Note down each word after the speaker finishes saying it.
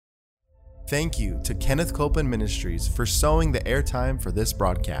Thank you to Kenneth Copeland Ministries for sowing the airtime for this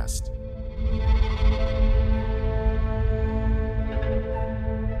broadcast.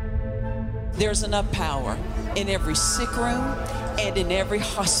 There's enough power in every sick room and in every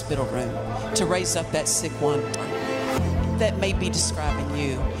hospital room to raise up that sick one. That may be describing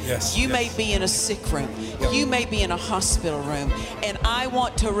you. You may be in a sick room. You may be in a hospital room. And I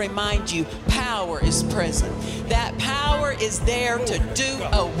want to remind you, power is present. That power is there to do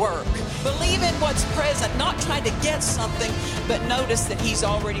a work. Believe in what's present, not trying to get something, but notice that He's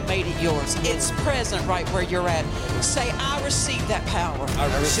already made it yours. It's present right where you're at. Say, I receive that power.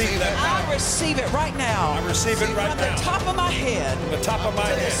 I receive that power. I receive it right now. I receive it right now. From the top of my head. The top of my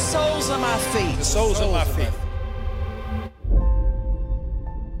head. The soles of my feet. The soles of my feet.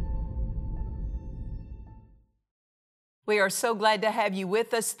 We are so glad to have you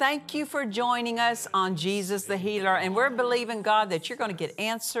with us. Thank you for joining us on Jesus the Healer. And we're believing, God, that you're going to get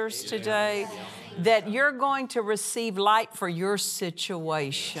answers today, that you're going to receive light for your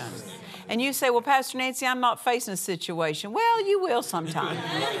situation. And you say, well, Pastor Nancy, I'm not facing a situation. Well, you will sometime.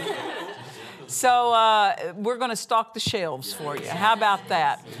 So we're going to stock the shelves for you. How about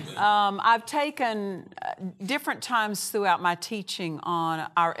that? I've taken different times throughout my teaching on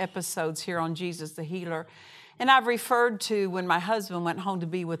our episodes here on Jesus the Healer. And I've referred to when my husband went home to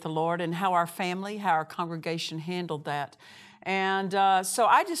be with the Lord and how our family, how our congregation handled that. And so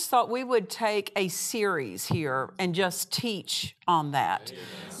I just thought we would take a series here and just teach on that,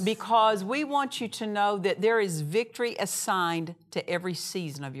 because we want you to know that there is victory assigned to every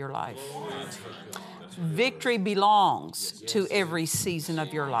season of your life. Victory belongs to every season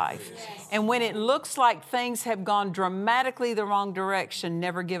of your life. And when it looks like things have gone dramatically the wrong direction,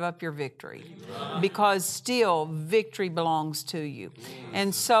 never give up your victory, because still victory belongs to you.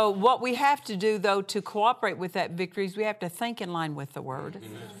 And so what we have to do, though, to cooperate with that victory is we have to think in line with the Word.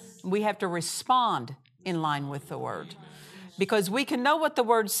 We have to respond in line with the Word, because we can know what the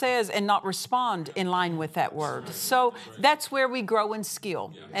Word says and not respond in line with that Word. So that's where we grow in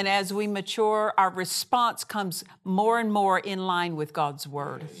skill. And as we mature, our response comes more and more in line with God's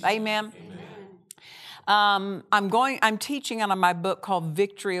Word. Amen. I'm teaching on my book called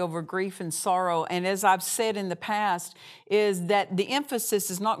Victory Over Grief and Sorrow. And as I've said in the past, is that the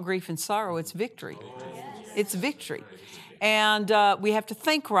emphasis is not grief and sorrow, it's victory. It's victory. And we have to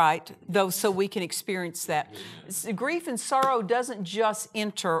think right, though, so we can experience that. Grief and sorrow doesn't just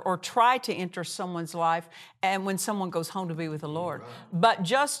enter or try to enter someone's life and when someone goes home to be with the Lord, but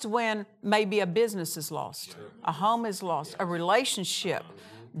just when maybe a business is lost, a home is lost, a relationship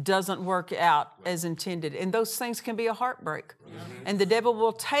doesn't work out as intended. And those things can be a heartbreak. And the devil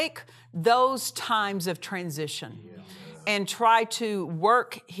will take those times of transition and try to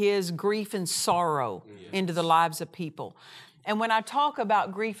work his grief and sorrow into the lives of people. And when I talk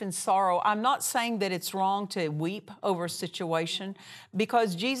about grief and sorrow, I'm not saying that it's wrong to weep over a situation,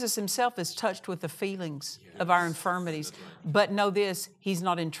 because Jesus Himself is touched with the feelings of our infirmities. But know this, He's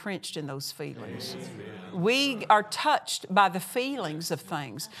not entrenched in those feelings. We are touched by the feelings of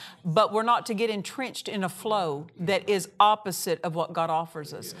things, but we're not to get entrenched in a flow that is opposite of what God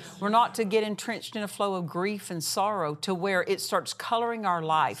offers us. We're not to get entrenched in a flow of grief and sorrow to where it starts coloring our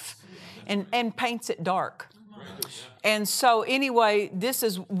life and paints it dark. And so anyway, this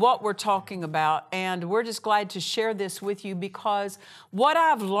is what we're talking about, and we're just glad to share this with you, because what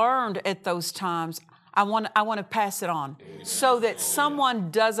I've learned at those times, I want to pass it on so that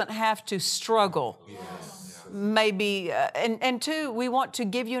someone doesn't have to struggle. Maybe, and two, we want to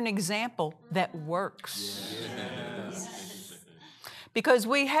give you an example that works. Because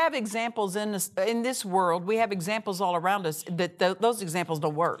we have examples in this world, we have examples all around us that those examples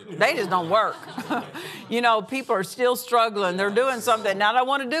don't work. They just don't work. You know, people are still struggling. They're doing something. Now, I don't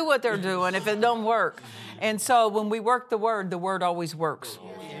want to do what they're doing if it don't work. And so when we work the Word always works.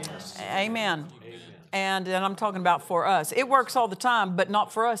 Amen. And I'm talking about for us. It works all the time, but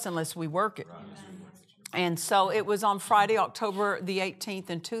not for us unless we work it. And so it was on Friday, October the 18th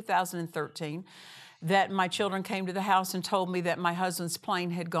in 2013, that my children came to the house and told me that my husband's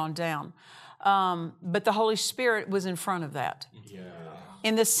plane had gone down. But the Holy Spirit was in front of that.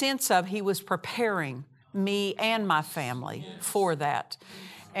 In the sense of He was preparing me and my family for that.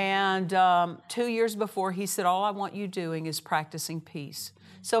 And 2 years before, He said, all I want you doing is practicing peace.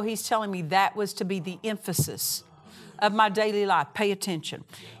 So He's telling me that was to be the emphasis of my daily life. Pay attention.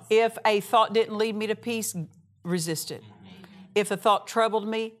 If a thought didn't lead me to peace, resist it. If a thought troubled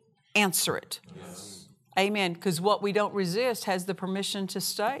me, answer it. Amen. Because what we don't resist has the permission to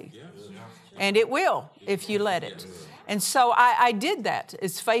stay. And it will if you let it. And so I did that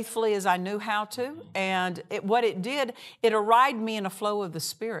as faithfully as I knew how to. And what it did, it arrived me in a flow of the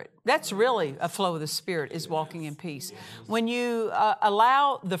Spirit. That's really a flow of the Spirit, is walking in peace. When you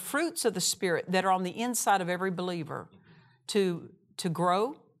allow the fruits of the Spirit that are on the inside of every believer to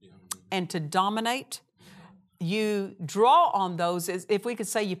grow and to dominate, you draw on those. If we could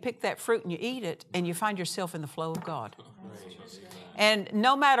say, you pick that fruit and you eat it, and you find yourself in the flow of God. And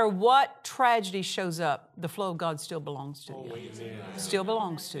no matter what tragedy shows up, the flow of God still belongs to you. Still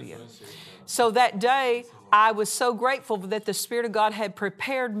belongs to you. So that day, I was so grateful that the Spirit of God had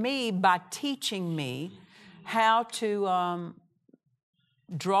prepared me by teaching me how to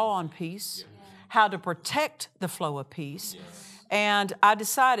draw on peace, how to protect the flow of peace. And I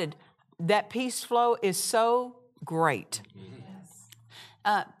decided that peace flow is so great.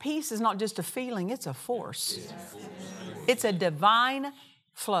 Peace is not just a feeling, it's a force. It's a divine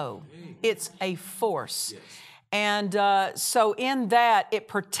flow. It's a force. And so in that, it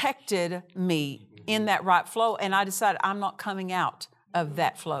protected me in that right flow. And I decided I'm not coming out of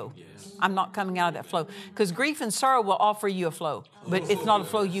that flow. I'm not coming out of that flow. Because grief and sorrow will offer you a flow, but it's not a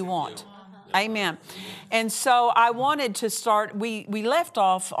flow you want. Amen. And so I wanted to start, we left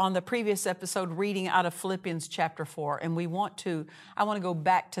off on the previous episode reading out of Philippians chapter 4, and I want to go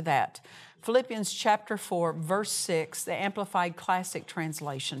back to that. Philippians chapter 4, verse 6, the Amplified Classic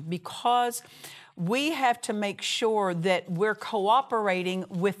Translation, because we have to make sure that we're cooperating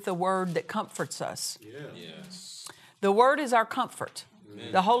with the Word that comforts us. Yes. The Word is our comfort.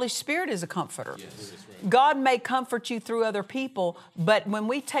 Amen. The Holy Spirit is a comforter. Yes. God may comfort you through other people, but when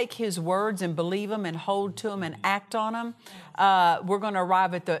we take His words and believe them and hold to them and act on them, we're going to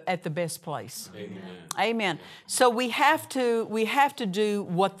arrive at the best place. Amen. Amen. So we have to do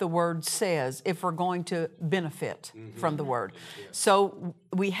what the Word says if we're going to benefit from the Word. So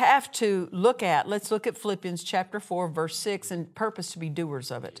we have to let's look at Philippians chapter 4, verse 6, and purpose to be doers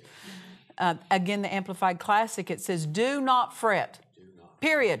of it. Again, the Amplified Classic, it says, do not fret.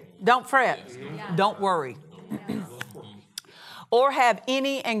 Period. Don't fret. Don't worry. Or have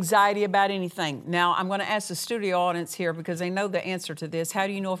any anxiety about anything. Now, I'm going to ask the studio audience here because they know the answer to this. How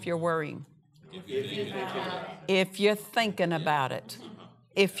do you know if you're worrying? If you're thinking about it.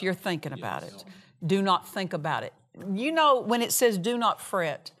 If you're thinking about it. Do not think about it. You know, when it says do not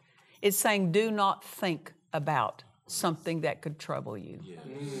fret, it's saying do not think about something that could trouble you.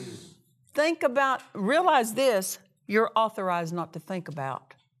 Realize this. You're authorized not to think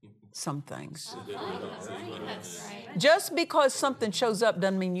about some things. Just because something shows up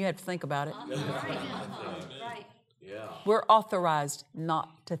doesn't mean you have to think about it. We're authorized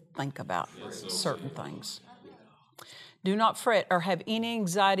not to think about certain things. Do not fret or have any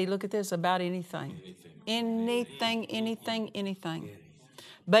anxiety, look at this, about anything. Anything.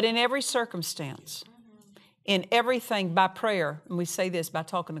 But in every circumstance, in everything by prayer, and we say this by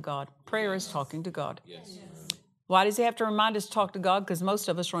talking to God. Prayer is talking to God. Why does He have to remind us to talk to God? Because most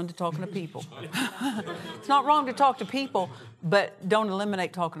of us run to talking to people. It's not wrong to talk to people, but don't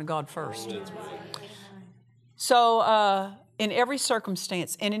eliminate talking to God first. So in every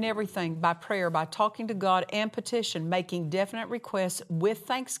circumstance and in everything, by prayer, by talking to God and petition, making definite requests with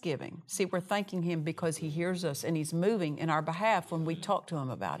thanksgiving. See, we're thanking Him because He hears us and He's moving in our behalf when we talk to Him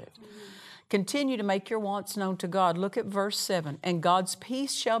about it. Continue to make your wants known to God. Look at verse 7. And God's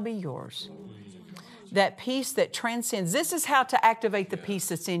peace shall be yours. That peace that transcends. This is how to activate the peace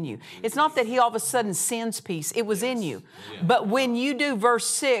that's in you. It's not that He all of a sudden sends peace. It was in you. But when you do verse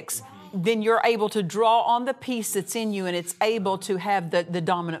 6, then you're able to draw on the peace that's in you, and it's able to have the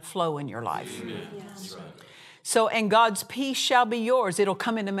dominant flow in your life. So, and God's peace shall be yours. It'll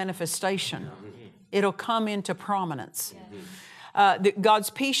come into manifestation. It'll come into prominence.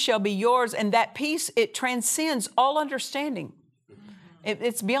 God's peace shall be yours, and that peace, it transcends all understanding.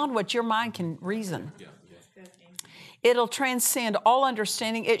 It's beyond what your mind can reason. It'll transcend all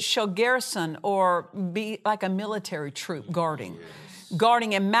understanding. It shall garrison or be like a military troop guarding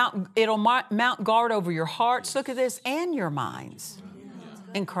and it'll mount guard over your hearts. Look at this, and your minds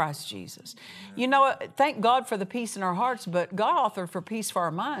in Christ Jesus. You know, thank God for the peace in our hearts, but God offered for peace for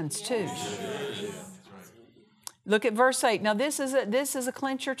our minds too. Look at verse 8. Now this is a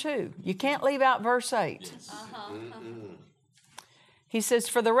clincher too. You can't leave out verse 8. He says,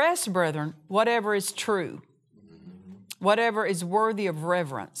 for the rest, brethren, whatever is true, whatever is worthy of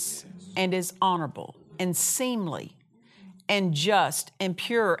reverence and is honorable and seemly and just and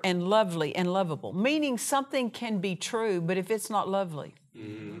pure and lovely and lovable. Meaning something can be true, but if it's not lovely,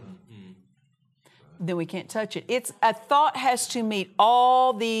 then we can't touch it. A thought has to meet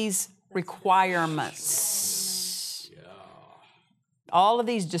all these requirements. All of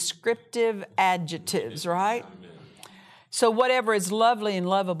these descriptive adjectives, right? So whatever is lovely and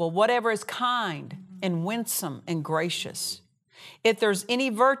lovable, whatever is kind and winsome and gracious, if there's any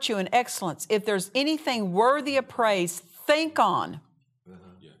virtue and excellence, if there's anything worthy of praise, think on.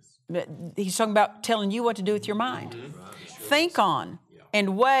 He's talking about telling you what to do with your mind. Think on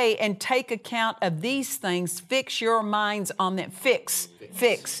and weigh and take account of these things. Fix your minds on them. Fix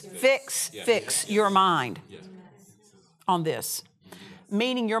your mind on this.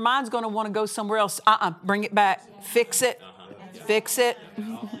 Meaning your mind's going to want to go somewhere else. Bring it back. Fix it.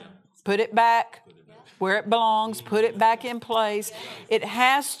 Put it back where it belongs. Put it back in place. It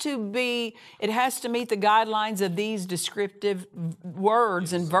has to meet the guidelines of these descriptive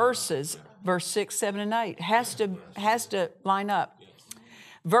words and verses. Verse 6, 7, and 8 has to line up.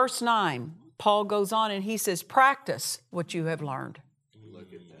 Verse 9, Paul goes on and he says, practice what you have learned.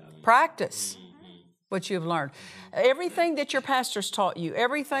 Practice what you have learned. Everything that your pastors taught you,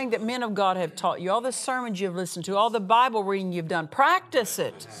 everything that men of God have taught you, all the sermons you've listened to, all the Bible reading you've done, practice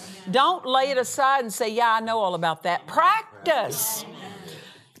it. Don't lay it aside and say, yeah, I know all about that. Practice.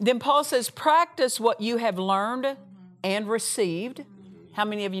 Then Paul says, practice what you have learned and received. How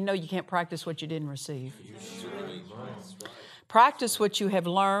many of you know you can't practice what you didn't receive? Practice what you have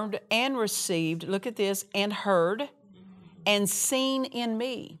learned and received, look at this, and heard and seen in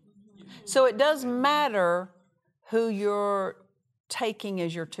me. So it does matter who you're taking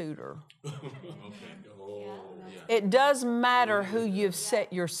as your tutor. It does matter who you've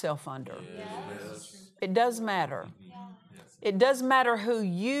set yourself under. It does matter. It does matter who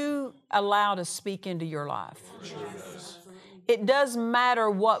you allow to speak into your life. It does matter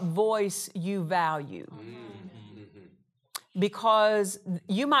what voice you value. Because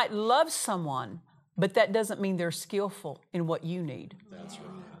you might love someone, but that doesn't mean they're skillful in what you need. That's right.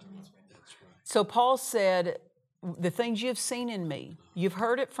 So Paul said, the things you've seen in me, you've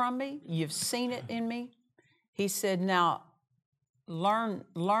heard it from me, you've seen it in me. He said, now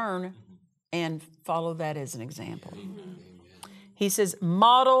learn and follow that as an example. He says,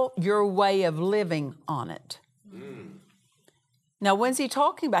 model your way of living on it. Now, when's he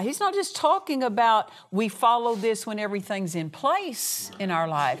talking about? He's not just talking about we follow this when everything's in place in our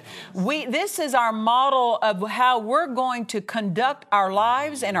life. This is our model of how we're going to conduct our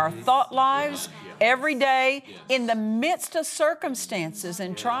lives and our thought lives every day in the midst of circumstances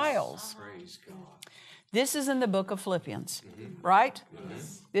and trials. This is in the book of Philippians, right?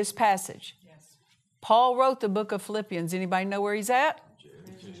 This passage. Paul wrote the book of Philippians. Anybody know where he's at?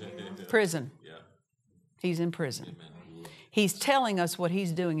 Prison. He's in prison. He's telling us what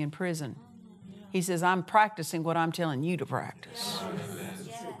he's doing in prison. He says, I'm practicing what I'm telling you to practice.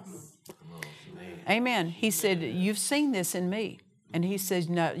 Amen. He said, you've seen this in me. And he says,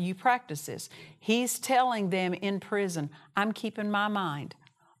 no, you practice this. He's telling them in prison, I'm keeping my mind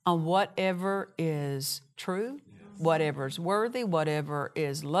on whatever is true, whatever is worthy, whatever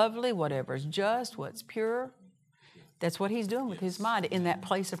is lovely, whatever is just, what's pure. That's what he's doing with his mind in that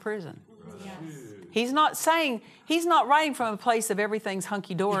place of prison. He's not writing from a place of everything's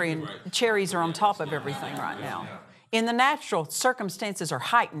hunky-dory and cherries are on top of everything right now. In the natural, circumstances are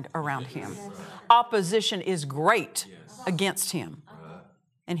heightened around him. Opposition is great against him.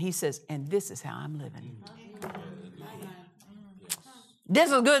 And he says, and this is how I'm living.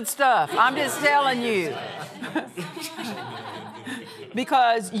 This is good stuff. I'm just telling you.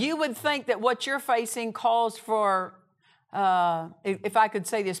 Because you would think that what you're facing calls for, if I could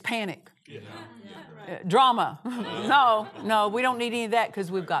say this, panic. Drama. No, we don't need any of that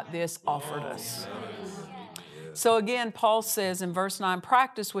because we've got this offered us. So again, Paul says in verse 9,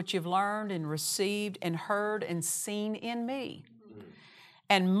 practice what you've learned and received and heard and seen in me,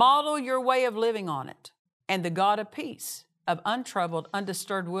 and model your way of living on it. And the God of peace, of untroubled,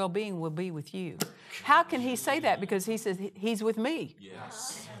 undisturbed well-being will be with you. How can he say that? Because he says he's with me.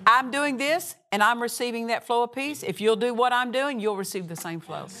 Yes. I'm doing this and I'm receiving that flow of peace. If you'll do what I'm doing, you'll receive the same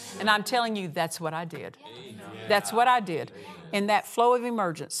flow. And I'm telling you, that's what I did. That's what I did. In that flow of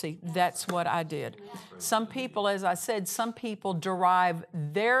emergency, that's what I did. Some people, as I said, some people derive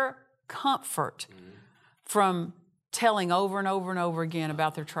their comfort from telling over and over and over again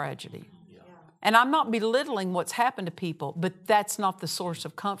about their tragedy. And I'm not belittling what's happened to people, but that's not the source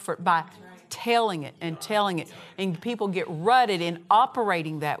of comfort by telling it. And people get rutted in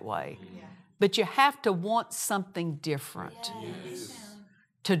operating that way. But you have to want something different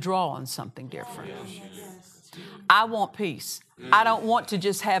to draw on something different. I want peace. I don't want to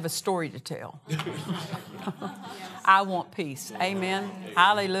just have a story to tell. I want peace. Amen.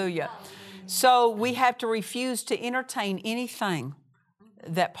 Hallelujah. So we have to refuse to entertain anything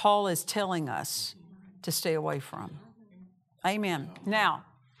that Paul is telling us to stay away from. Amen. Now,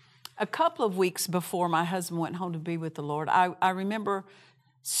 a couple of weeks before my husband went home to be with the Lord, I remember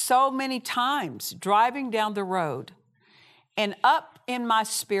so many times driving down the road, and up in my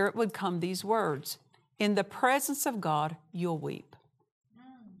spirit would come these words: in the presence of God, you'll weep.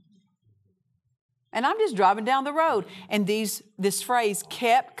 And I'm just driving down the road, and this phrase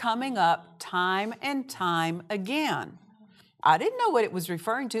kept coming up time and time again. I didn't know what it was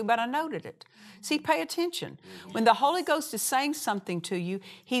referring to, but I noted it. See, pay attention. When the Holy Ghost is saying something to you,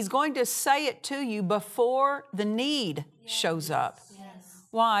 He's going to say it to you before the need shows up.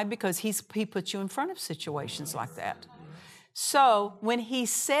 Why? Because He puts you in front of situations like that. So when He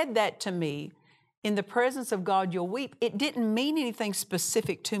said that to me, in the presence of God, you'll weep, it didn't mean anything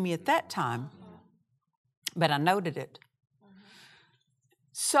specific to me at that time, but I noted it.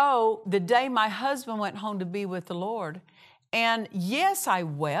 So the day my husband went home to be with the Lord, and yes, I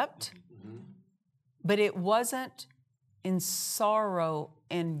wept, but it wasn't in sorrow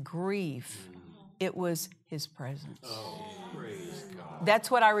and grief. It was His presence.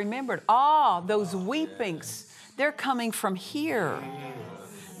 That's what I remembered. Those weepings, they're coming from here.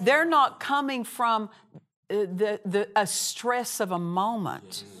 They're not coming from a stress of a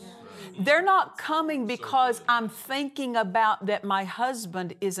moment. They're not coming because I'm thinking about that my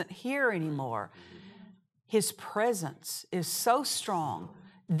husband isn't here anymore. His presence is so strong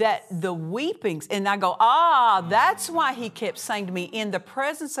that the weepings, and I go, that's why He kept saying to me, in the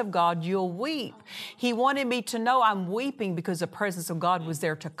presence of God, you'll weep. He wanted me to know I'm weeping because the presence of God was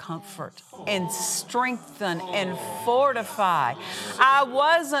there to comfort and strengthen and fortify. I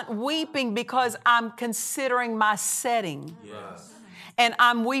wasn't weeping because I'm considering my setting. And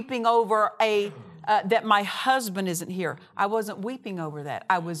I'm weeping over that my husband isn't here. I wasn't weeping over that.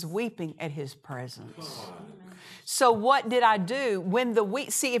 I was weeping at His presence. So what did I do?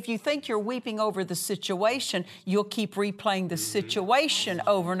 See, if you think you're weeping over the situation, you'll keep replaying the situation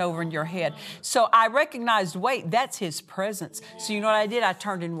over and over in your head. So I recognized, wait, that's His presence. So you know what I did? I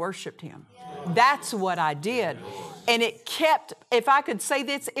turned and worshiped Him. That's what I did. And it kept, if I could say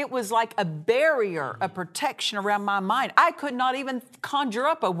this, it was like a barrier, a protection around my mind. I could not even conjure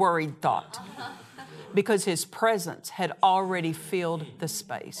up a worried thought because His presence had already filled the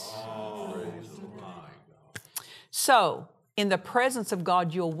space. So, in the presence of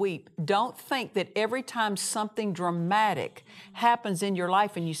God, you'll weep. Don't think that every time something dramatic happens in your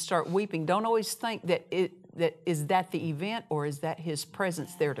life and you start weeping, don't always think that is that the event or is that His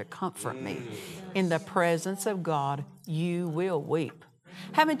presence there to comfort me? In the presence of God, you will weep.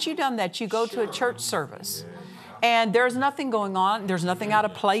 Haven't you done that? You go to a church service and there's nothing going on. There's nothing out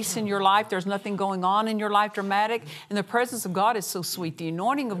of place in your life. There's nothing going on in your life dramatic. And the presence of God is so sweet. The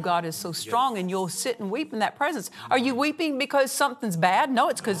anointing of God is so strong, and you'll sit and weep in that presence. Are you weeping because something's bad? No,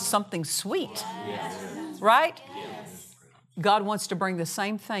 it's because something's sweet. Right? God wants to bring the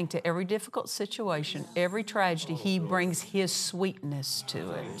same thing to every difficult situation, every tragedy. He brings His sweetness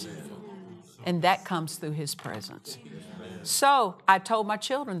to it. And that comes through His presence. So I told my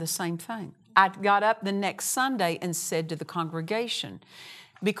children the same thing. I got up the next Sunday and said to the congregation,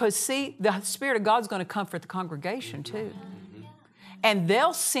 because see, the Spirit of God's going to comfort the congregation too. And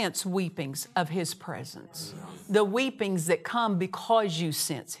they'll sense weepings of His presence. The weepings that come because you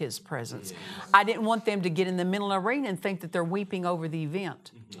sense His presence. I didn't want them to get in the mental arena and think that they're weeping over the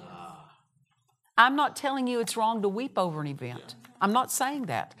event. I'm not telling you it's wrong to weep over an event. I'm not saying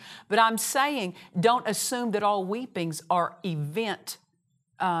that. But I'm saying don't assume that all weepings are event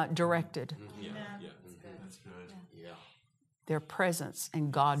directed. Their presence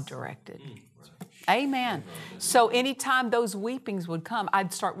and God directed. Amen. So anytime those weepings would come,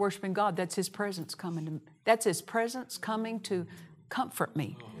 I'd start worshiping God. That's His presence coming. That's His presence coming to comfort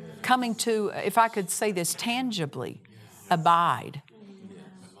me. Coming to, if I could say this, tangibly abide.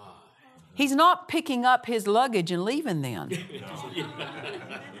 He's not picking up His luggage and leaving then.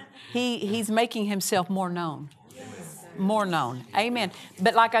 He's making Himself more known. More known. Amen.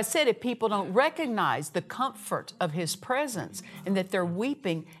 But like I said, if people don't recognize the comfort of His presence and that they're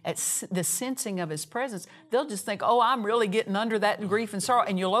weeping at the sensing of His presence, they'll just think, I'm really getting under that grief and sorrow.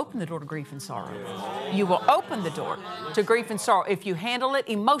 And you'll open the door to grief and sorrow. You will open the door to grief and sorrow if you handle it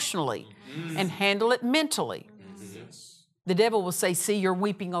emotionally and handle it mentally. The devil will say, see, you're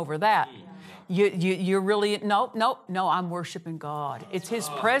weeping over that. You're really, no, I'm worshiping God. It's His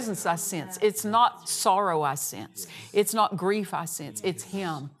presence I sense. It's not sorrow I sense. It's not grief I sense. It's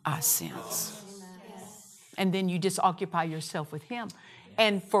Him I sense. And then you just occupy yourself with Him.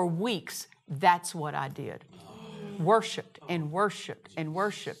 And for weeks, that's what I did. Worshipped and worshipped and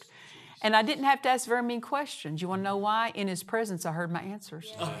worshipped. And I didn't have to ask very many questions. You want to know why? In His presence, I heard my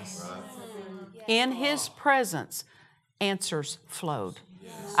answers. In His presence, answers flowed.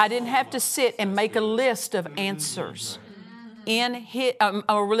 I didn't have to sit and make a list of answers.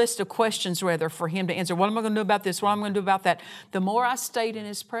 A list of questions, rather, for Him to answer. What am I going to do about this? What am I going to do about that? The more I stayed in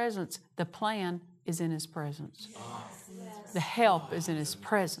His presence, the plan is in His presence. The help is in His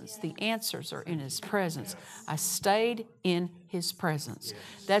presence. The answers are in His presence. I stayed in His presence.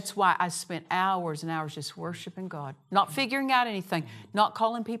 That's why I spent hours and hours just worshiping God, not figuring out anything, not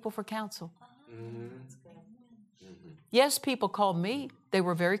calling people for counsel. Yes, people called me. They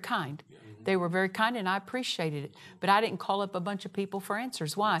were very kind. They were very kind, and I appreciated it. But I didn't call up a bunch of people for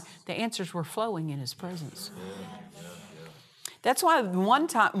answers. Why? The answers were flowing in His presence. That's why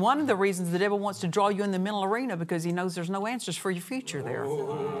one of the reasons the devil wants to draw you in the mental arena, because he knows there's no answers for your future there.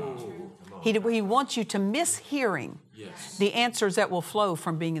 He wants you to miss hearing the answers that will flow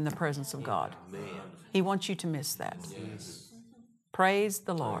from being in the presence of God. He wants you to miss that. Praise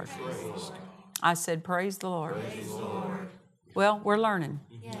the Lord. I said, praise the Lord. Well, we're learning.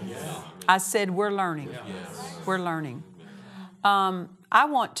 I said, we're learning. We're learning. I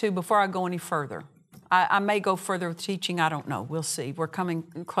want to, before I go any further, I may go further with teaching. I don't know. We'll see. We're coming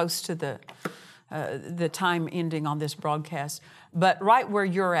close to the time ending on this broadcast. But right where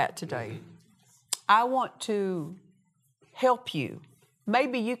you're at today, I want to help you.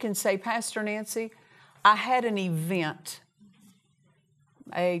 Maybe you can say, Pastor Nancy, I had an event,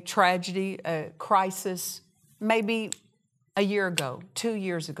 a tragedy, a crisis, maybe a year ago, 2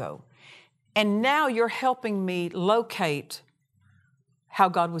 years ago. And now you're helping me locate how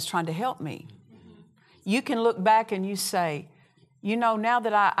God was trying to help me. You can look back and you say, you know, now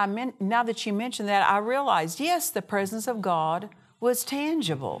that you mentioned that, I realized, yes, the presence of God was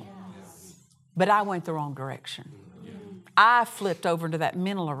tangible, but I went the wrong direction. I flipped over to that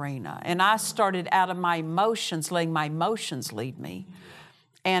mental arena, and I started out of my emotions, letting my emotions lead me.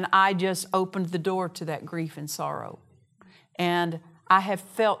 And I just opened the door to that grief and sorrow. And I have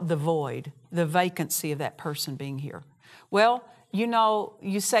felt the void, the vacancy of that person being here. Well, you know,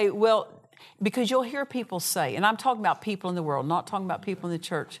 you say, well, because you'll hear people say, and I'm talking about people in the world, not talking about people in the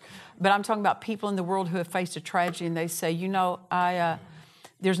church, but I'm talking about people in the world who have faced a tragedy, and they say, you know,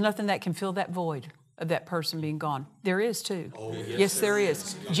 there's nothing that can fill that void of that person being gone. There is too. Oh, yes, there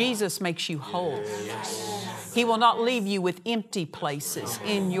is. Jesus makes you whole. He will not leave you with empty places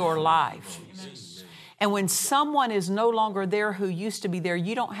in your life. And when someone is no longer there who used to be there,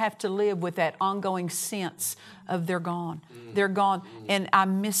 you don't have to live with that ongoing sense of they're gone. They're gone, and I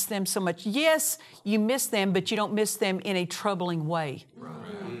miss them so much. Yes, you miss them, but you don't miss them in a troubling way.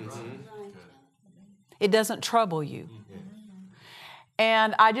 It doesn't trouble you.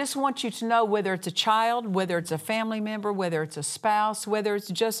 And I just want you to know, whether it's a child, whether it's a family member, whether it's a spouse, whether it's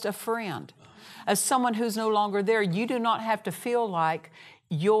just a friend, as someone who's no longer there, you do not have to feel like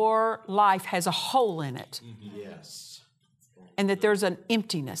your life has a hole in it. Yes. And that there's an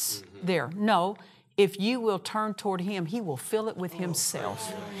emptiness there. No, if you will turn toward Him, He will fill it with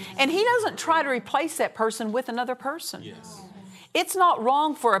Himself. And He doesn't try to replace that person with another person. Yes. It's not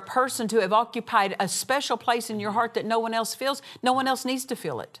wrong for a person to have occupied a special place in your heart that no one else fills. No one else needs to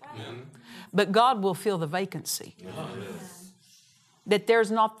fill it. But God will fill the vacancy. That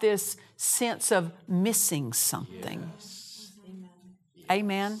there's not this sense of missing something.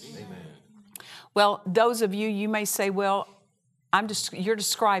 Amen. Well, those of you, you may say, well, you're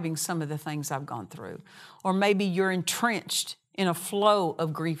describing some of the things I've gone through. Or maybe you're entrenched in a flow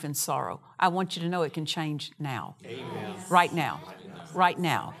of grief and sorrow. I want you to know it can change now. Amen. Right now. Right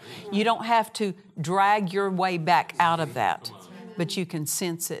now. You don't have to drag your way back out of that, but you can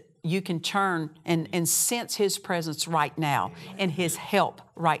sense it. You can turn and sense His presence right now and His help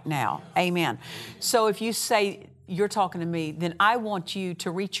right now. Amen. So if you say, you're talking to me, then I want you to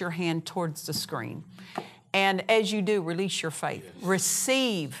reach your hand towards the screen. And as you do, release your faith.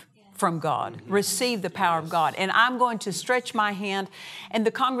 Receive from God. Receive the power of God. And I'm going to stretch my hand, and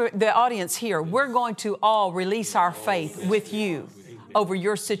the audience here, we're going to all release our faith with you over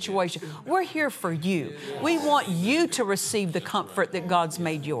your situation. We're here for you. We want you to receive the comfort that God's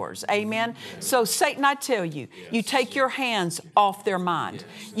made yours. Amen? So Satan, I tell you, you take your hands off their mind.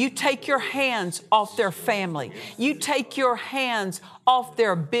 You take your hands off their family. You take your hands off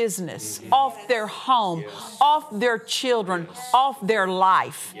their business, off their home, off their children, off their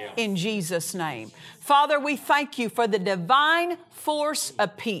life, in Jesus' name. Father, we thank you for the divine force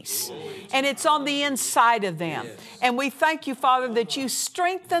of peace, and it's on the inside of them. And we thank you, Father, that you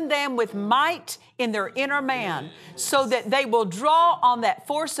strengthen them with might in their inner man, so that they will draw on that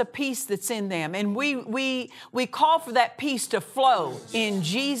force of peace that's in them. And we call for that peace to flow in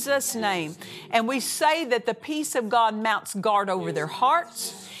Jesus' name. And we say that the peace of God mounts guard over their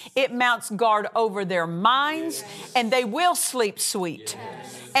hearts. It mounts guard over their minds, and they will sleep sweet.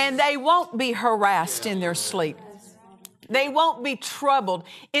 And they won't be harassed in their sleep. They won't be troubled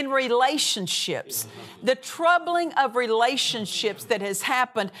in relationships. The troubling of relationships that has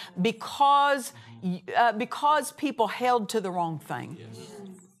happened because people held to the wrong thing.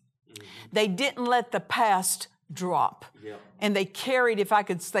 They didn't let the past drop. And they carried, if I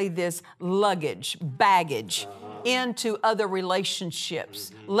could say this, baggage into other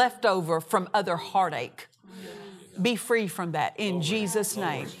relationships, left over from other heartache. Be free from that in Jesus'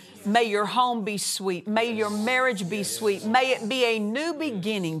 name. May your home be sweet. May your marriage be sweet. May it be a new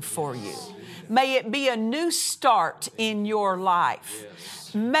beginning for you. May it be a new start in your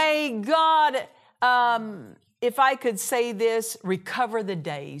life. May God, if I could say this, recover the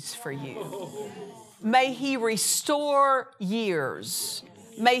days for you. May He restore years.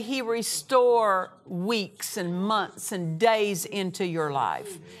 May He restore weeks and months and days into your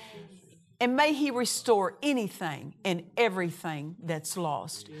life. And may He restore anything and everything that's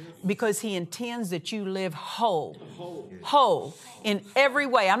lost, because He intends that you live whole in every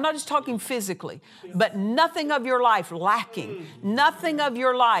way. I'm not just talking physically, but nothing of your life lacking, nothing of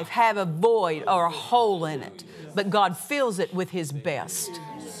your life have a void or a hole in it, but God fills it with His best.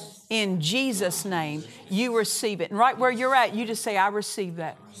 In Jesus' name, you receive it. And right where you're at, you just say, I receive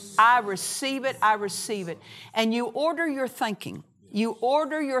that. I receive it. I receive it. And you order your thinking. You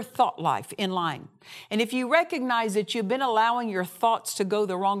order your thought life in line. And if you recognize that you've been allowing your thoughts to go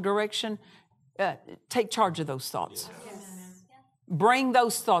the wrong direction, take charge of those thoughts. Bring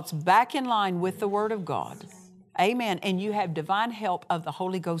those thoughts back in line with the Word of God. Amen. And you have divine help of the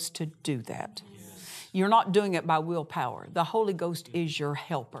Holy Ghost to do that. You're not doing it by willpower. The Holy Ghost is your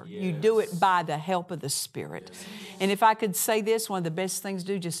helper. You do it by the help of the Spirit. And if I could say this, one of the best things to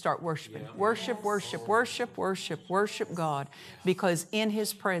do, just start worshiping. Worship, worship, worship, worship, worship God, because in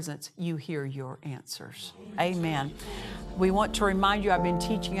His presence, you hear your answers. Amen. We want to remind you, I've been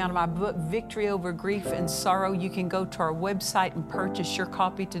teaching out of my book, Victory Over Grief and Sorrow. You can go to our website and purchase your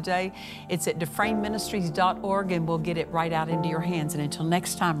copy today. It's at DufresneMinistries.org, and we'll get it right out into your hands. And until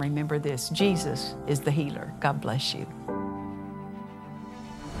next time, remember this: Jesus is the healer. God bless you.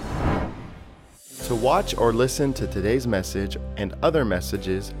 To watch or listen to today's message and other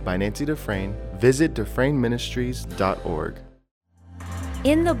messages by Nancy Dufresne, visit DufresneMinistries.org.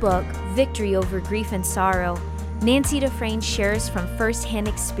 In the book, Victory Over Grief and Sorrow, Nancy Dufresne shares from firsthand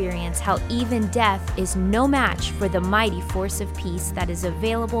experience how even death is no match for the mighty force of peace that is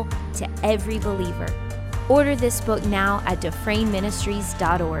available to every believer. Order this book now at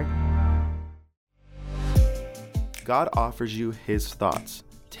DufresneMinistries.org. God offers you His thoughts.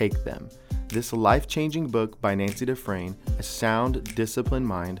 Take them. This life-changing book by Nancy Dufresne, A Sound, Disciplined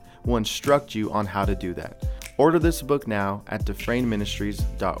Mind, will instruct you on how to do that. Order this book now at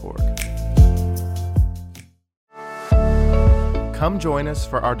DufresneMinistries.org. Come join us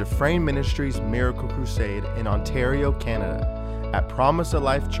for our Dufresne Ministries Miracle Crusade in Ontario, Canada, at Promise of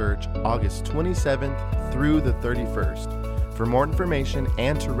Life Church, August 27th through the 31st. For more information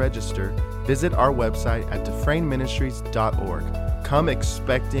and to register, visit our website at DufresneMinistries.org. Come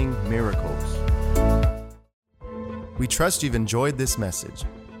expecting miracles. We trust you've enjoyed this message.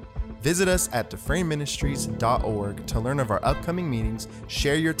 Visit us at DufresneMinistries.org to learn of our upcoming meetings,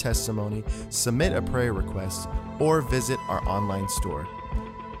 share your testimony, submit a prayer request, or visit our online store.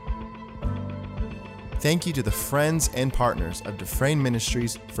 Thank you to the friends and partners of Dufresne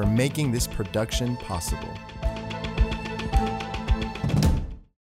Ministries for making this production possible.